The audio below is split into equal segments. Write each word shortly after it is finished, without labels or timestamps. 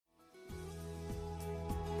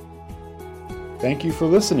Thank you for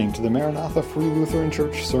listening to the Maranatha Free Lutheran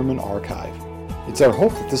Church Sermon Archive. It's our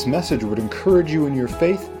hope that this message would encourage you in your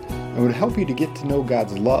faith and would help you to get to know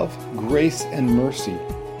God's love, grace, and mercy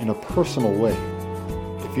in a personal way.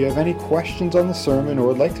 If you have any questions on the sermon or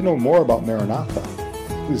would like to know more about Maranatha,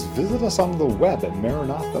 please visit us on the web at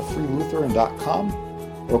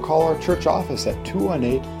maranathafreelutheran.com or call our church office at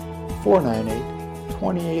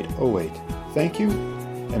 218-498-2808. Thank you,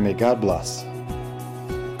 and may God bless.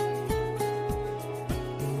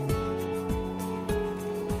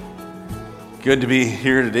 Good to be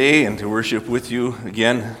here today and to worship with you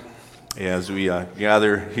again as we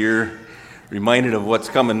gather here, reminded of what's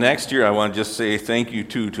coming next year. I want to just say thank you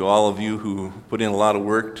to all of you who put in a lot of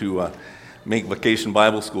work to make Vacation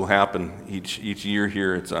Bible School happen each year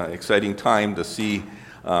here. It's an exciting time to see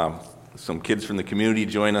some kids from the community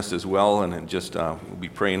join us as well, and just we'll be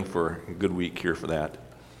praying for a good week here for that.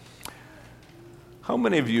 How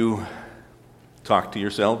many of you talk to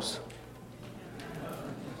yourselves?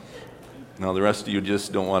 Now, the rest of you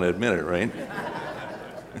just don't want to admit it, right?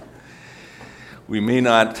 We may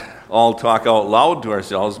not all talk out loud to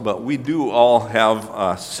ourselves, but we do all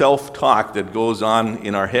have self-talk that goes on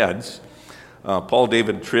in our heads. Paul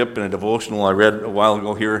David Tripp, in a devotional I read a while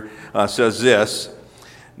ago here, says this: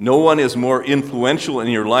 no one is more influential in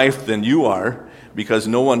your life than you are, because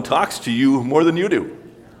no one talks to you more than you do.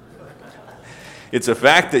 It's a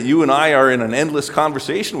fact that you and I are in an endless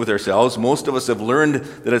conversation with ourselves. Most of us have learned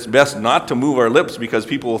that it's best not to move our lips because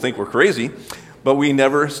people will think we're crazy, but we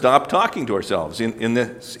never stop talking to ourselves. In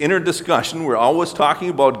this inner discussion, we're always talking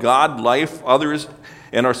about God, life, others,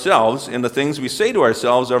 and ourselves, and the things we say to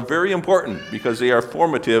ourselves are very important because they are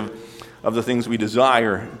formative of the things we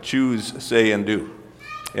desire, choose, say, and do.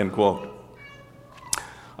 End quote.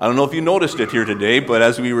 I don't know if you noticed it here today, but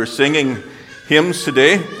as we were singing hymns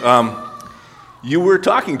today, you were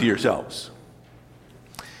talking to yourselves.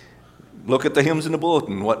 Look at the hymns in the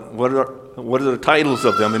bulletin. What are the titles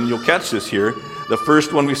of them? And you'll catch this here. The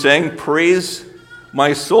first one we sang, Praise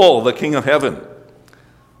My Soul, the King of Heaven.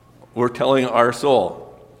 We're telling our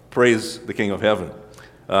soul, praise the King of Heaven.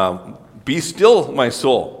 Be still, my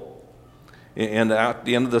soul. And at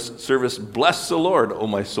the end of the service, bless the Lord, O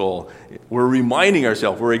my soul. We're reminding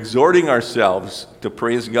ourselves, we're exhorting ourselves to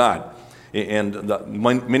praise God. And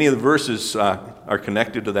many of the verses are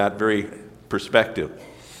connected to that very perspective.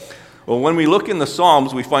 Well, when we look in the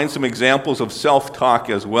Psalms, we find some examples of self-talk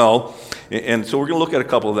as well. And so we're going to look at a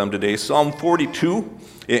couple of them today. Psalm 42,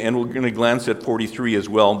 and we're going to glance at 43 as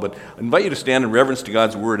well. But I invite you to stand in reverence to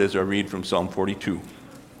God's word as I read from Psalm 42.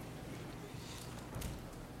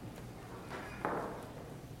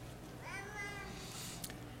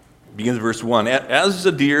 Begins verse 1. As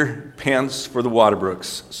the deer pants for the water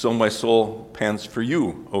brooks, so my soul pants for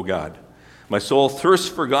you, O God. My soul thirsts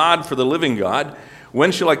for God, for the living God.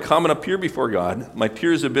 When shall I come and appear before God? My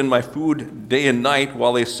tears have been my food day and night,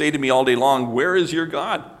 while they say to me all day long, where is your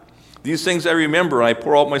God? These things I remember, I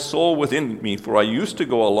pour out my soul within me, for I used to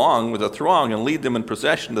go along with a throng and lead them in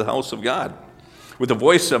procession to the house of God, with a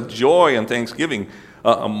voice of joy and thanksgiving,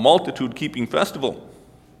 a multitude keeping festival.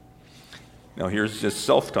 Now here's just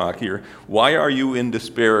self-talk here. Why are you in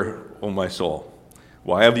despair, O my soul?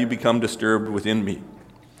 Why have you become disturbed within me?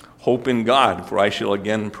 Hope in God, for I shall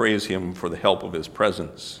again praise him for the help of his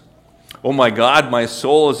presence. O my God, my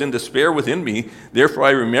soul is in despair within me. Therefore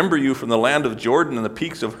I remember you from the land of Jordan and the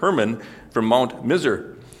peaks of Hermon, from Mount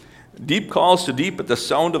Mizar. Deep calls to deep at the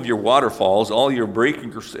sound of your waterfalls. All your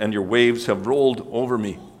breakers and your waves have rolled over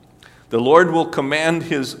me. The Lord will command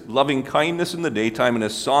his loving kindness in the daytime, and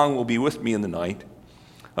his song will be with me in the night.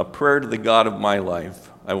 A prayer to the God of my life.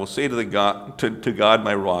 I will say to God,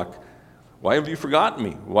 my rock, why have you forgotten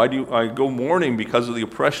me? Why do I go mourning because of the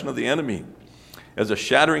oppression of the enemy? As a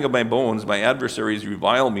shattering of my bones, my adversaries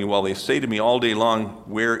revile me, while they say to me all day long,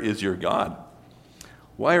 where is your God?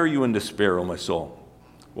 Why are you in despair, O my soul?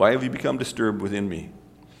 Why have you become disturbed within me?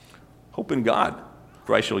 Hope in God,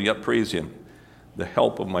 for I shall yet praise him, the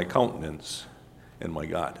help of my countenance and my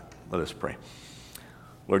God. Let us pray.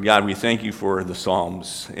 Lord God, we thank you for the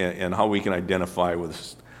Psalms and how we can identify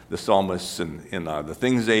with the psalmists and the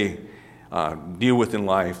things they deal with in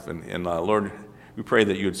life. And Lord, we pray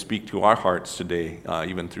that you would speak to our hearts today,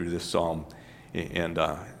 even through this psalm, and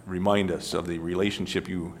remind us of the relationship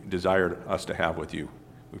you desired us to have with you.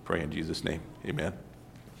 We pray in Jesus' name. Amen.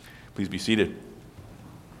 Please be seated.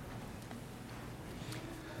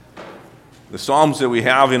 The Psalms that we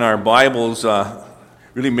have in our Bibles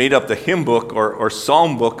really made up the hymn book or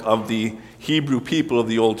psalm book of the Hebrew people of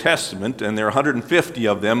the Old Testament, and there are 150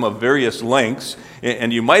 of them of various lengths.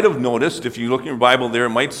 And you might have noticed, if you look in your Bible there, it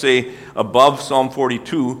might say above Psalm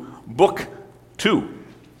 42, Book 2.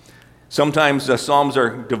 Sometimes the Psalms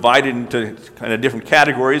are divided into kind of different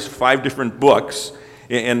categories, 5 different books.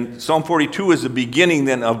 And Psalm 42 is the beginning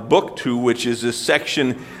then of Book 2, which is this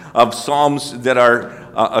section of Psalms that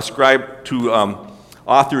are ascribed to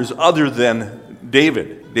authors other than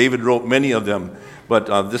David. David wrote many of them,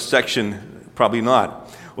 but this section probably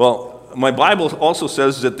not. Well, my Bible also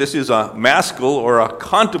says that this is a maskil or a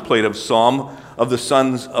contemplative psalm of the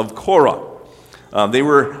sons of Korah. They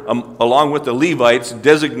were, along with the Levites,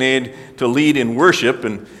 designated to lead in worship,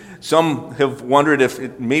 and some have wondered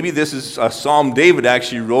if maybe this is a psalm David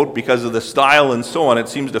actually wrote because of the style and so on. It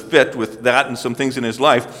seems to fit with that and some things in his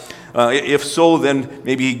life. If so, then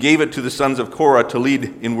maybe he gave it to the sons of Korah to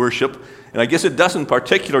lead in worship. And I guess it doesn't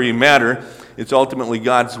particularly matter. It's ultimately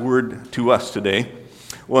God's word to us today.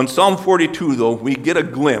 Well, in Psalm 42, though, we get a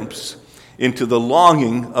glimpse into the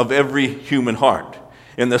longing of every human heart.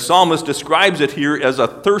 And the psalmist describes it here as a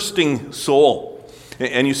thirsting soul.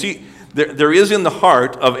 And you see, there is in the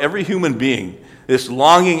heart of every human being this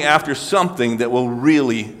longing after something that will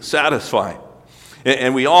really satisfy.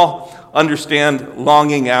 And we all understand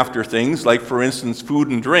longing after things, like, for instance, food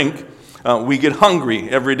and drink. We get hungry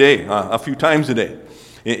every day, a few times a day.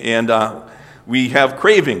 And we have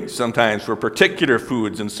cravings sometimes for particular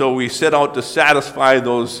foods, and so we set out to satisfy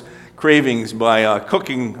those cravings by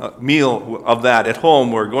cooking a meal of that at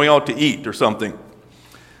home or going out to eat or something.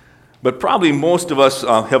 But probably most of us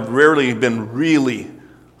have rarely been really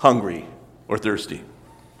hungry or thirsty.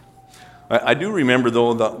 I do remember,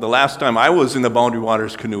 though, the last time I was in the Boundary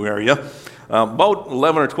Waters canoe area, about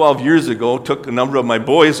 11 or 12 years ago, took a number of my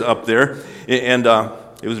boys up there, and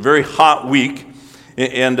it was a very hot week,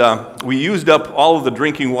 and we used up all of the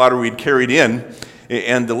drinking water we'd carried in,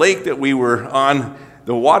 and the lake that we were on,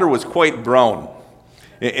 the water was quite brown.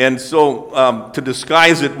 And so to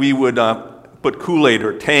disguise it, we would put Kool-Aid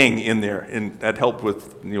or Tang in there, and that helped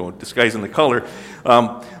with disguising the color.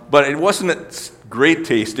 But it wasn't great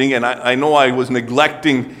tasting, and I know I was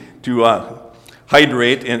neglecting to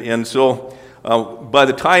hydrate, and so by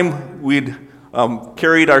the time we'd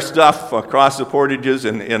carried our stuff across the portages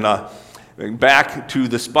and back to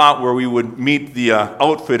the spot where we would meet the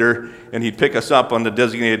outfitter, and he'd pick us up on the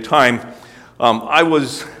designated time, I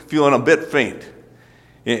was feeling a bit faint.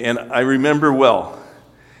 And I remember well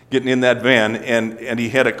getting in that van, and he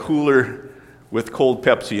had a cooler with cold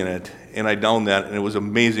Pepsi in it, and I downed that, and it was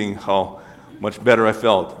amazing how much better I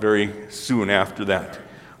felt very soon after that.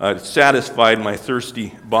 It satisfied my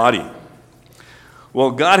thirsty body.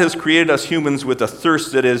 Well, God has created us humans with a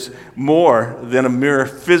thirst that is more than a mere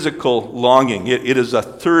physical longing. It is a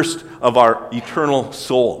thirst of our eternal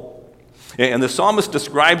soul. And the psalmist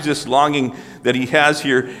describes this longing that he has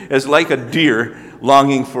here as like a deer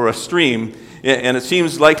longing for a stream. And it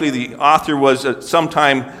seems likely the author was at some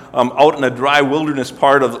time out in a dry wilderness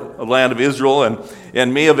part of the land of Israel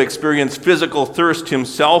and may have experienced physical thirst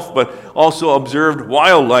himself, but also observed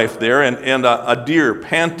wildlife there and a deer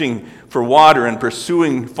panting for water and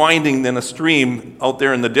finding then a stream out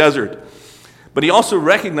there in the desert. But he also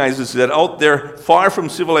recognizes that out there, far from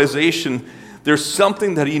civilization, there's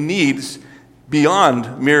something that he needs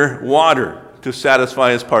beyond mere water to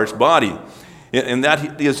satisfy his parched body. And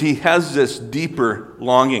that is, he has this deeper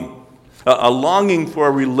longing, a longing for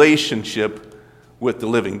a relationship with the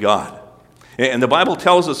living God. And the Bible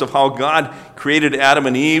tells us of how God created Adam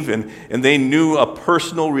and Eve, and they knew a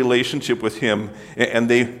personal relationship with him, and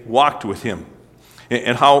they walked with him.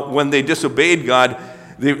 And how when they disobeyed God,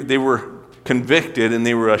 they were convicted, and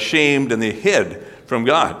they were ashamed, and they hid from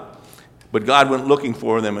God. But God went looking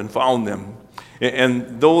for them and found them.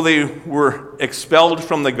 And though they were expelled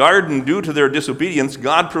from the garden due to their disobedience,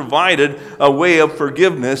 God provided a way of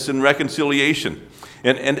forgiveness and reconciliation.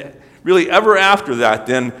 And really, ever after that,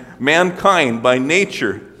 then, mankind by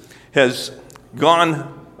nature has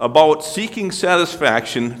gone about seeking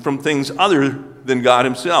satisfaction from things other than God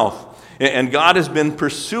himself. And God has been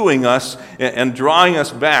pursuing us and drawing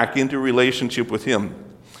us back into relationship with him.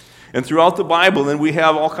 And throughout the Bible, then, we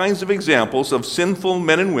have all kinds of examples of sinful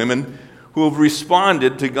men and women who have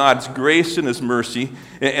responded to God's grace and his mercy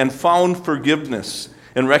and found forgiveness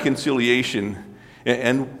and reconciliation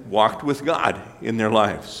and walked with God in their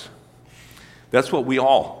lives. That's what we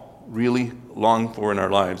all really long for in our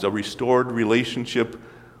lives, a restored relationship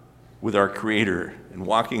with our Creator and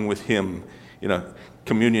walking with him in a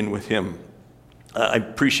communion with him. I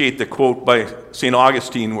appreciate the quote by St.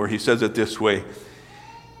 Augustine where he says it this way: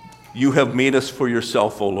 "You have made us for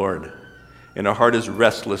yourself, O Lord, and our heart is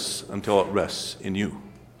restless until it rests in you."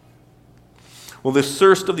 Well, this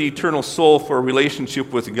thirst of the eternal soul for a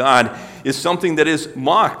relationship with God is something that is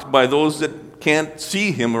mocked by those that can't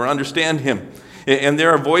see him or understand him. And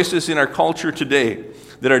there are voices in our culture today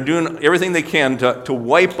that are doing everything they can to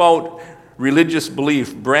wipe out religious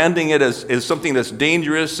belief, branding it as something that's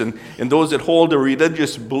dangerous, and those that hold the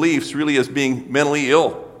religious beliefs really as being mentally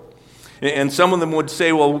ill. And some of them would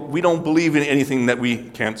say, well, we don't believe in anything that we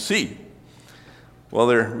can't see. Well,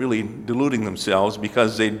 they're really deluding themselves,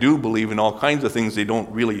 because they do believe in all kinds of things they don't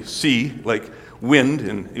really see, like wind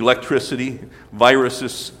and electricity,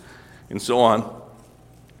 viruses, and so on.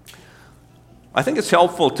 I think it's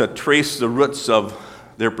helpful to trace the roots of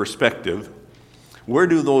their perspective. Where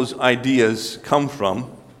do those ideas come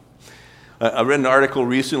from? I read an article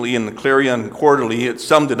recently in the Clarion Quarterly. It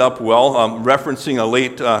summed it up well, referencing a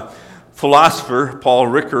late philosopher, Paul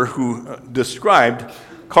Ricoeur, who described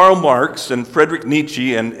Karl Marx and Friedrich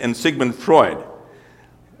Nietzsche and Sigmund Freud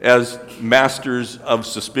as masters of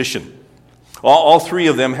suspicion. All three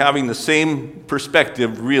of them having the same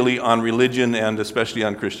perspective really on religion and especially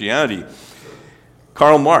on Christianity.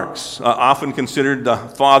 Karl Marx, often considered the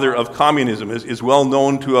father of communism, is well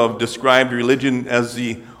known to have described religion as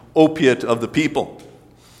the opiate of the people.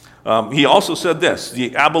 He also said this: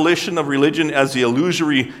 the abolition of religion as the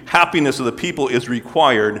illusory happiness of the people is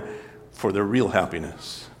required for their real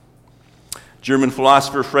happiness. German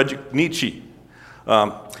philosopher Friedrich Nietzsche,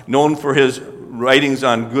 known for his writings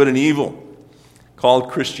on good and evil,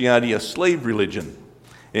 called Christianity a slave religion,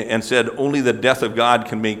 and said only the death of God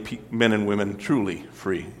can make men and women truly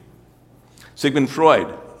free. Sigmund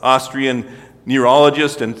Freud, Austrian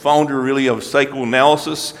neurologist and founder really of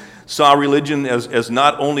psychoanalysis, saw religion as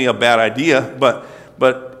not only a bad idea,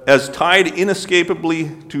 but as tied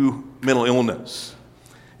inescapably to mental illness.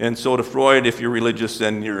 And so to Freud, if you're religious,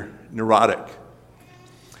 then you're neurotic.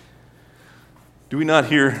 Do we not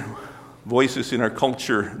hear voices in our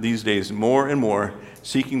culture these days more and more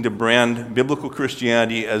seeking to brand biblical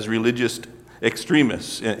Christianity as religious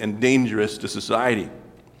extremists and dangerous to society?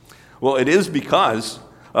 Well, it is because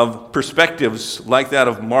of perspectives like that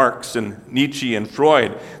of Marx and Nietzsche and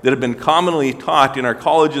Freud that have been commonly taught in our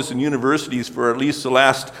colleges and universities for at least the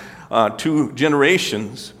last 2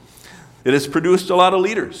 generations. It has produced a lot of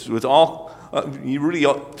leaders with really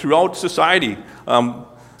throughout society,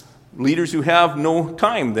 leaders who have no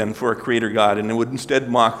time then for a creator God and would instead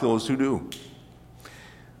mock those who do.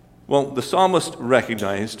 Well, the psalmist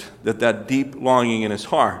recognized that deep longing in his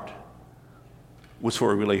heart was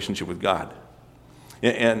for a relationship with God,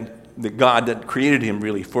 and the God that created him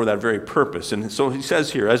really for that very purpose. And so he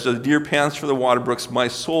says here, as the deer pants for the water brooks, my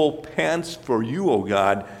soul pants for you, O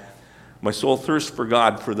God. My soul thirsts for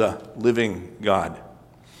God, for the living God.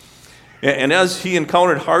 And as he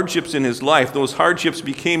encountered hardships in his life, those hardships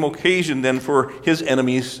became occasion then for his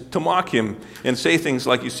enemies to mock him and say things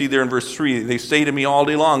like you see there in verse 3. They say to me all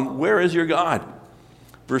day long, where is your God?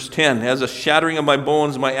 Verse 10, as a shattering of my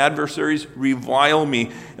bones, my adversaries revile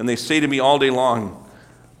me, and they say to me all day long,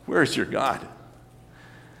 where is your God?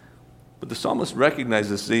 But the psalmist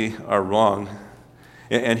recognizes they are wrong,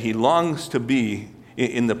 and he longs to be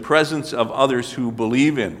in the presence of others who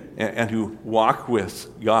believe in and who walk with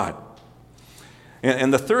God.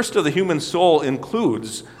 And the thirst of the human soul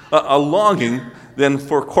includes a longing then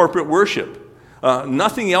for corporate worship.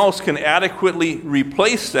 Nothing else can adequately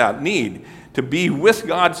replace that need to be with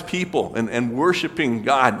God's people and worshiping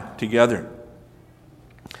God together.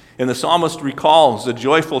 And the psalmist recalls the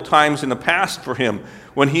joyful times in the past for him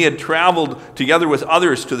when he had traveled together with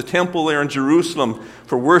others to the temple there in Jerusalem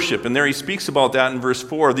for worship. And there he speaks about that in verse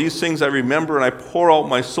 4. These things I remember, and I pour out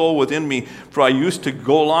my soul within me, for I used to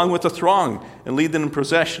go along with the throng and lead them in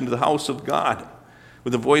procession to the house of God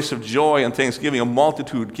with a voice of joy and thanksgiving, a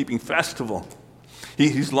multitude keeping festival.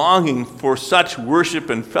 He's longing for such worship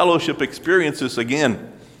and fellowship experiences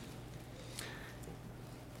again.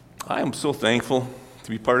 I am so thankful to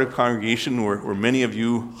be part of a congregation where many of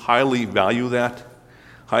you highly value that,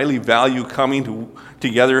 highly value coming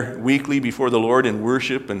together weekly before the Lord in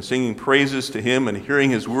worship and singing praises to Him and hearing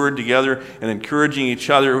His Word together and encouraging each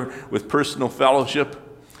other with personal fellowship.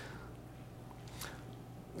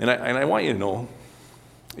 And I want you to know,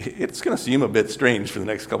 it's going to seem a bit strange for the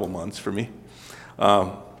next couple months for me.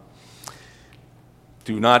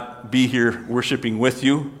 To not be here worshiping with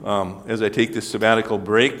you as I take this sabbatical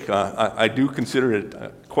break. I do consider it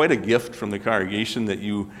quite a gift from the congregation that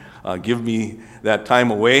you give me that time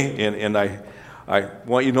away, and I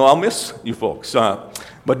want you to know I'll miss you folks.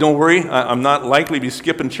 But don't worry, I'm not likely to be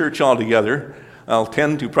skipping church altogether. I'll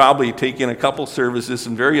tend to probably take in a couple services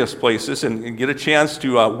in various places and get a chance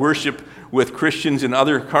to worship with Christians in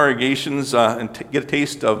other congregations and get a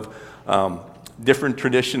taste of different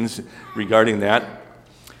traditions regarding that.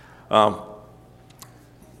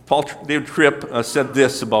 David Tripp said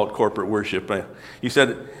this about corporate worship. He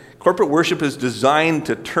said, corporate worship is designed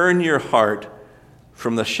to turn your heart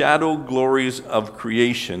from the shadow glories of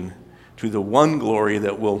creation to the one glory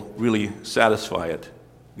that will really satisfy it,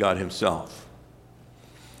 God himself.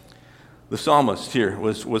 The psalmist here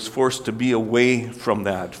was forced to be away from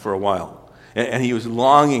that for a while. And he was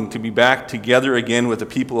longing to be back together again with the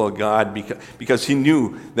people of God because he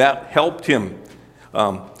knew that helped him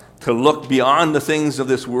to look beyond the things of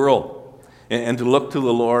this world and to look to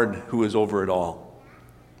the Lord who is over it all.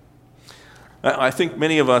 I think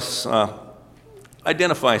many of us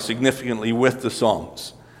identify significantly with the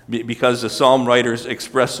Psalms because the psalm writers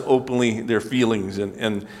express openly their feelings,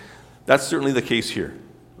 and that's certainly the case here.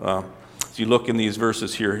 As you look in these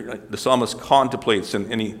verses here, the psalmist contemplates,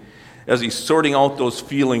 and as he's sorting out those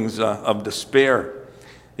feelings of despair,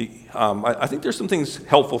 I think there's some things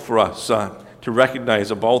helpful for us to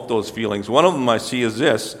recognize about those feelings. One of them I see is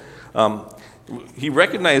this. He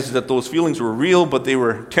recognizes that those feelings were real, but they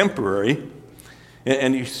were temporary.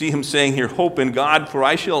 And you see him saying here, hope in God, for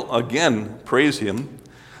I shall again praise him.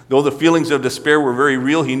 Though the feelings of despair were very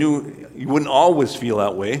real, he knew he wouldn't always feel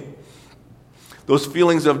that way. Those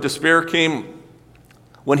feelings of despair came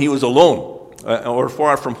when he was alone or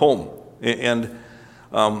far from home. And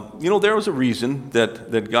there was a reason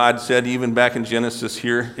that God said, even back in Genesis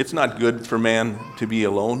here, it's not good for man to be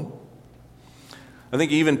alone. I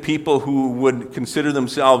think even people who would consider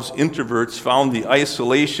themselves introverts found the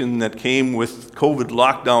isolation that came with COVID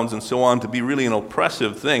lockdowns and so on to be really an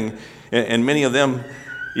oppressive thing. And many of them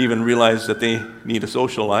even realize that they need a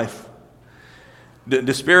social life.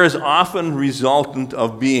 Despair is often resultant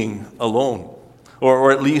of being alone,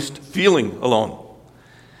 or at least feeling alone.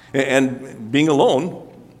 And being alone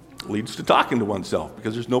leads to talking to oneself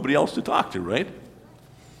because there's nobody else to talk to, right?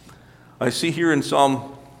 I see here in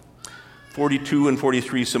Psalm 42 and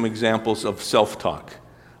 43 some examples of self-talk.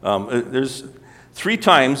 There's 3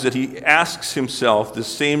 times that he asks himself the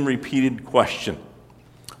same repeated question.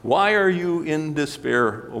 Why are you in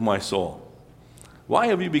despair, O my soul? Why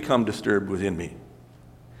have you become disturbed within me?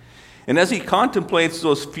 And as he contemplates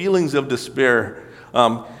those feelings of despair,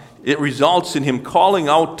 it results in him calling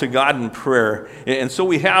out to God in prayer. And so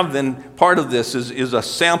we have then, part of this is a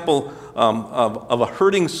sample of a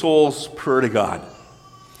hurting soul's prayer to God.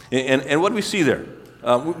 And what do we see there?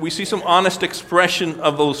 We see some honest expression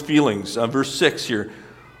of those feelings. Verse 6 here,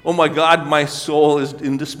 oh my God, my soul is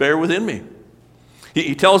in despair within me.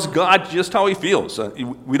 He tells God just how he feels.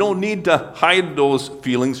 We don't need to hide those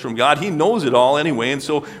feelings from God. He knows it all anyway, and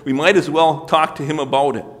so we might as well talk to him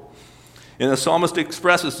about it. And the psalmist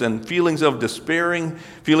expresses then feelings of despairing,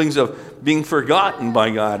 feelings of being forgotten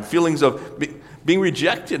by God, feelings of being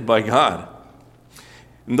rejected by God.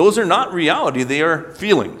 And those are not reality, they are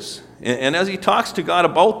feelings. And as he talks to God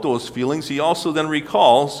about those feelings, he also then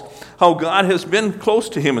recalls how God has been close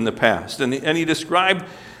to him in the past. And he described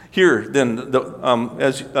here then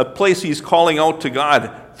as a place he's calling out to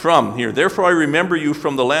God from here. Therefore I remember you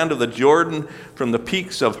from the land of the Jordan, from the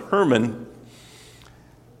peaks of Hermon.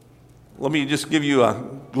 Let me just give you a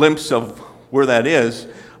glimpse of where that is.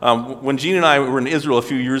 When Jean and I were in Israel a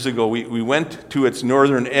few years ago, we went to its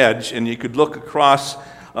northern edge, and you could look across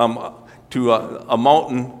to a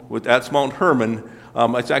mountain. That's Mount Hermon.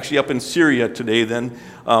 It's actually up in Syria today then,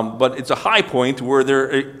 but it's a high point where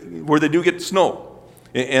they do get snow.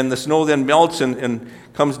 And the snow then melts and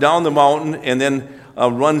comes down the mountain and then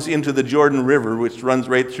runs into the Jordan River, which runs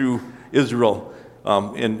right through Israel,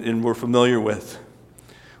 and we're familiar with.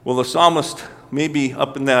 Well, the psalmist may be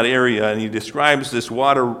up in that area, and he describes this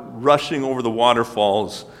water rushing over the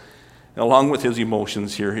waterfalls, along with his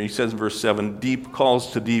emotions here. He says in verse 7, deep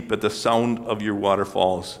calls to deep at the sound of your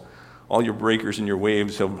waterfalls. All your breakers and your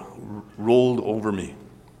waves have rolled over me.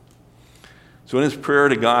 So in his prayer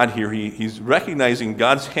to God here, he's recognizing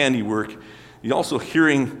God's handiwork. He's also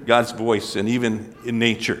hearing God's voice, and even in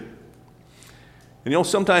nature. And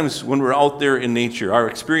sometimes when we're out there in nature, our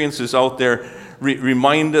experiences out there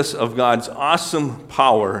remind us of God's awesome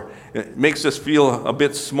power. It makes us feel a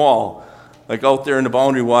bit small, like out there in the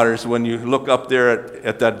boundary waters when you look up there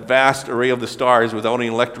at that vast array of the stars without any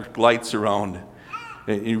electric lights around.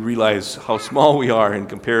 And you realize how small we are in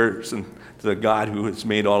comparison to the God who has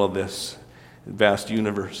made all of this vast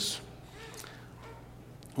universe.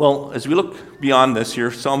 Well, as we look beyond this here,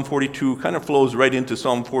 Psalm 42 kind of flows right into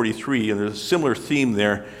Psalm 43, and there's a similar theme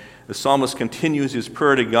there. The psalmist continues his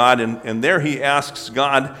prayer to God, and there he asks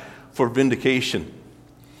God for vindication.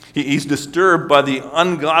 He's disturbed by the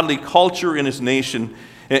ungodly culture in his nation,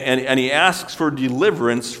 and he asks for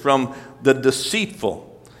deliverance from the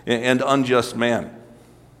deceitful and unjust man.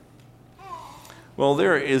 Well,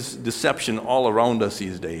 there is deception all around us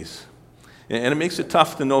these days. And it makes it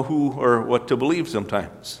tough to know who or what to believe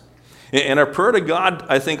sometimes. And our prayer to God,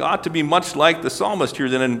 I think, ought to be much like the psalmist here.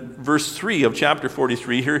 Then in verse 3 of chapter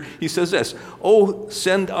 43 here, he says this, "Oh,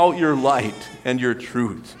 send out your light and your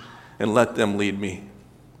truth, and let them lead me.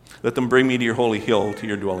 Let them bring me to your holy hill, to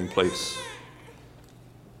your dwelling place."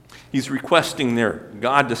 He's requesting there,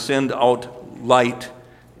 God to send out light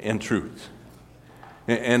and truth.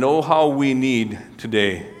 And oh, how we need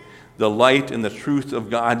today the light and the truth of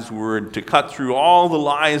God's word to cut through all the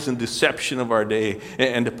lies and deception of our day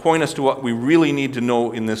and to point us to what we really need to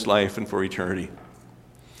know in this life and for eternity.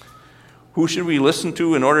 Who should we listen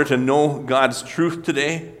to in order to know God's truth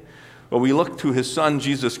today? Well, we look to his Son,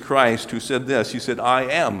 Jesus Christ, who said this. He said, "I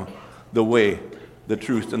am the way, the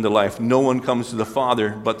truth, and the life. No one comes to the Father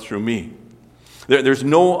but through me." There's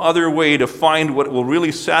no other way to find what will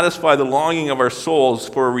really satisfy the longing of our souls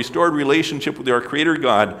for a restored relationship with our Creator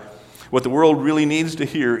God. What the world really needs to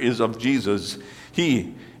hear is of Jesus.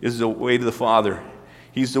 He is the way to the Father.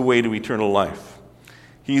 He's the way to eternal life.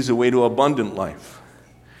 He's the way to abundant life.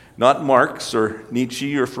 Not Marx or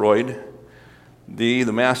Nietzsche or Freud. The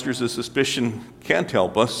masters of suspicion can't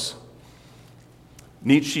help us.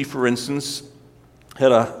 Nietzsche, for instance,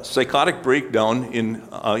 had a psychotic breakdown in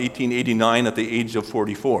 1889 at the age of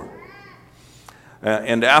 44.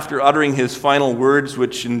 And after uttering his final words,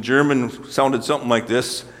 which in German sounded something like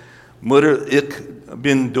this, "Mutter, ich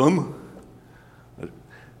bin dumm,"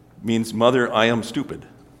 means, "Mother, I am stupid."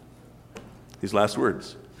 His last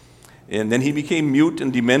words. And then he became mute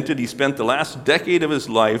and demented. He spent the last decade of his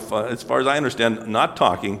life, as far as I understand, not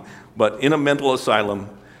talking, but in a mental asylum,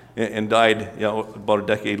 and died about a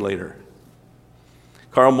decade later.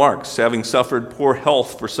 Karl Marx, having suffered poor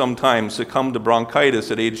health for some time, succumbed to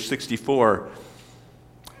bronchitis at age 64.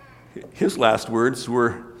 His last words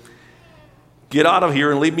were, "Get out of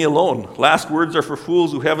here and leave me alone. Last words are for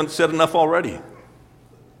fools who haven't said enough already."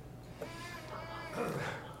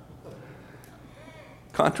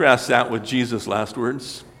 Contrast that with Jesus' last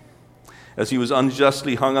words. As he was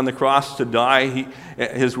unjustly hung on the cross to die,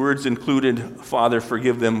 his words included, "Father,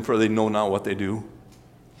 forgive them, for they know not what they do."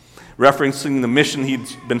 Referencing the mission he'd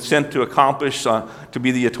been sent to accomplish, to be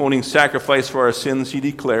the atoning sacrifice for our sins, he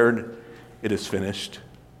declared, "It is finished."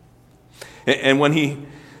 And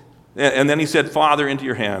then he said, "Father, into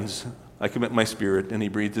your hands I commit my spirit," and he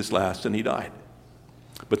breathed his last, and he died.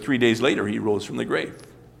 But 3 days later, he rose from the grave,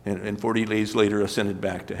 and 40 days later ascended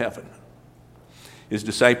back to heaven. His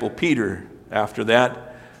disciple Peter, after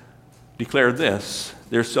that, declared this,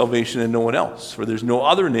 "There's salvation in no one else, for there's no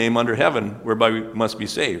other name under heaven whereby we must be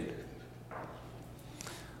saved."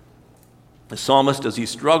 The psalmist, as he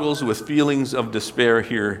struggles with feelings of despair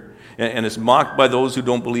here and is mocked by those who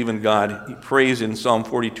don't believe in God, he prays in Psalm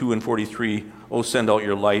 42 and 43, "Oh, send out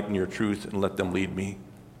your light and your truth and let them lead me."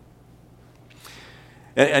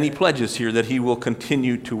 And he pledges here that he will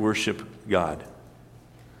continue to worship God.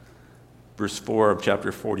 Verse 4 of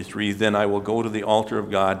chapter 43, "Then I will go to the altar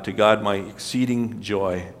of God, to God my exceeding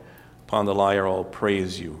joy. Upon the lyre I'll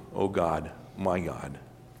praise you, O God, my God."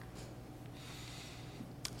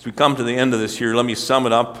 As we come to the end of this here, let me sum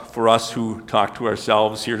it up for us who talk to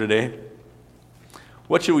ourselves here today.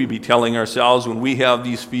 What should we be telling ourselves when we have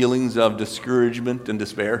these feelings of discouragement and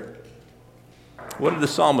despair? What did the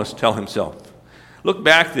psalmist tell himself? Look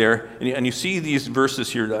back there, and you see these verses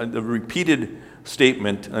here, the repeated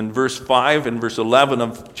statement in verse 5 and verse 11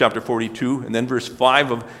 of chapter 42, and then verse 5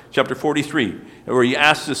 of chapter 43, where he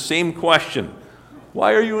asks the same question.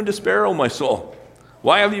 "Why are you in despair, O my soul?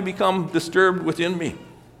 Why have you become disturbed within me?"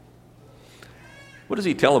 What does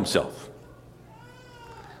he tell himself?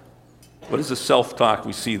 What is the self-talk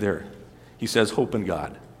we see there? He says, hope in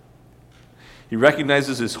God. He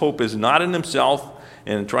recognizes his hope is not in himself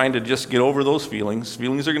and trying to just get over those feelings.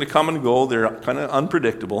 Feelings are going to come and go. They're kind of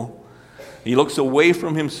unpredictable. He looks away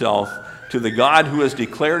from himself to the God who has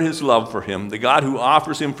declared his love for him, the God who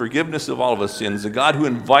offers him forgiveness of all of his sins, the God who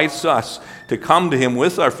invites us to come to him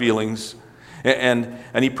with our feelings. And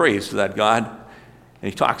he prays to that God, and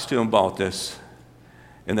he talks to him about this.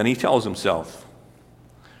 And then he tells himself,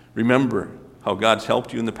 remember how God's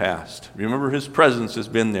helped you in the past. Remember his presence has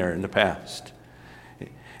been there in the past.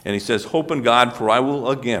 And he says, hope in God, for I will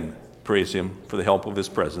again praise him for the help of his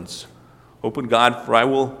presence. Hope in God, for I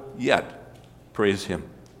will yet praise him.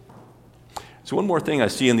 So one more thing I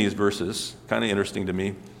see in these verses, kind of interesting to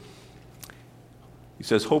me. He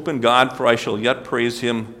says, hope in God, for I shall yet praise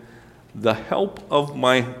him, the help of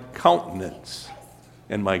my countenance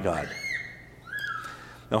and my God.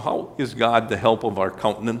 Now, how is God the help of our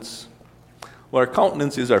countenance? Well, our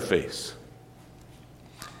countenance is our face.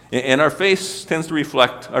 And our face tends to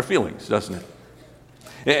reflect our feelings, doesn't it?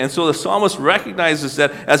 And so the psalmist recognizes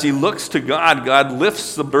that as he looks to God, God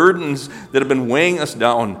lifts the burdens that have been weighing us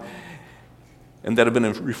down and that have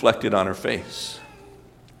been reflected on our face.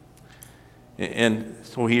 And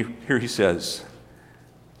so here he says,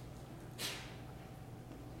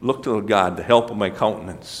 look to God, the help of my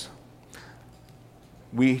countenance.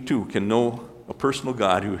 We too can know a personal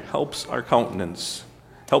God who helps our countenance,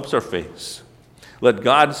 helps our face. Let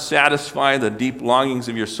God satisfy the deep longings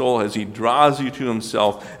of your soul as he draws you to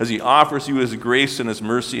himself, as he offers you his grace and his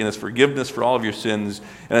mercy and his forgiveness for all of your sins,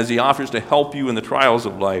 and as he offers to help you in the trials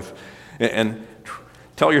of life. And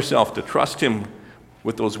tell yourself to trust him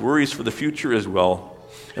with those worries for the future as well,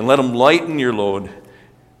 and let him lighten your load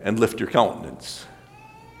and lift your countenance.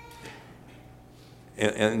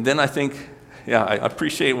 And then I think, I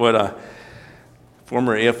appreciate what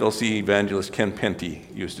former AFLC evangelist Ken Penty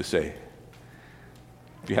used to say.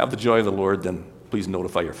 If you have the joy of the Lord, then please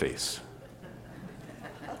notify your face.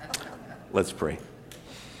 Let's pray.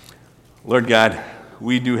 Lord God,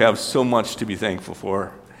 we do have so much to be thankful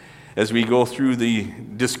for. As we go through the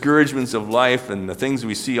discouragements of life and the things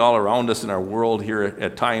we see all around us in our world here,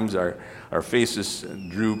 at times our faces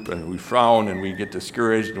droop and we frown and we get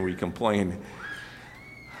discouraged and we complain.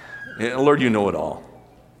 And Lord, you know it all.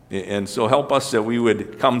 And so help us that we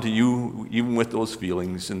would come to you even with those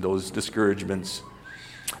feelings and those discouragements,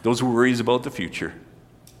 those worries about the future.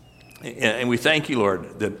 And we thank you,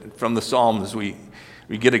 Lord, that from the Psalms we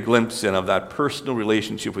get a glimpse in of that personal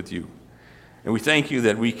relationship with you. And we thank you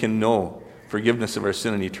that we can know forgiveness of our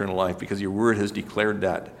sin and eternal life because your word has declared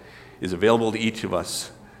that is available to each of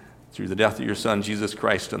us through the death of your Son, Jesus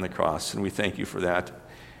Christ, on the cross. And we thank you for that.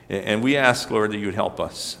 And we ask, Lord, that you would help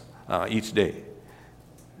us each day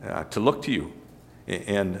to look to you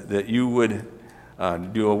and that you would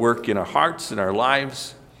do a work in our hearts and our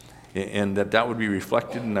lives, and that would be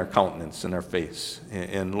reflected in our countenance and our face.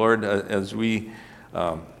 And Lord, as we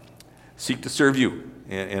seek to serve you,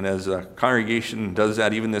 and as a congregation does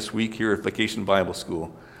that even this week here at Vacation Bible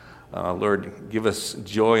School, Lord, give us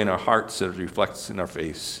joy in our hearts that reflects in our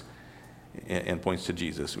face and points to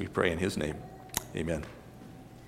Jesus. We pray in his name. Amen.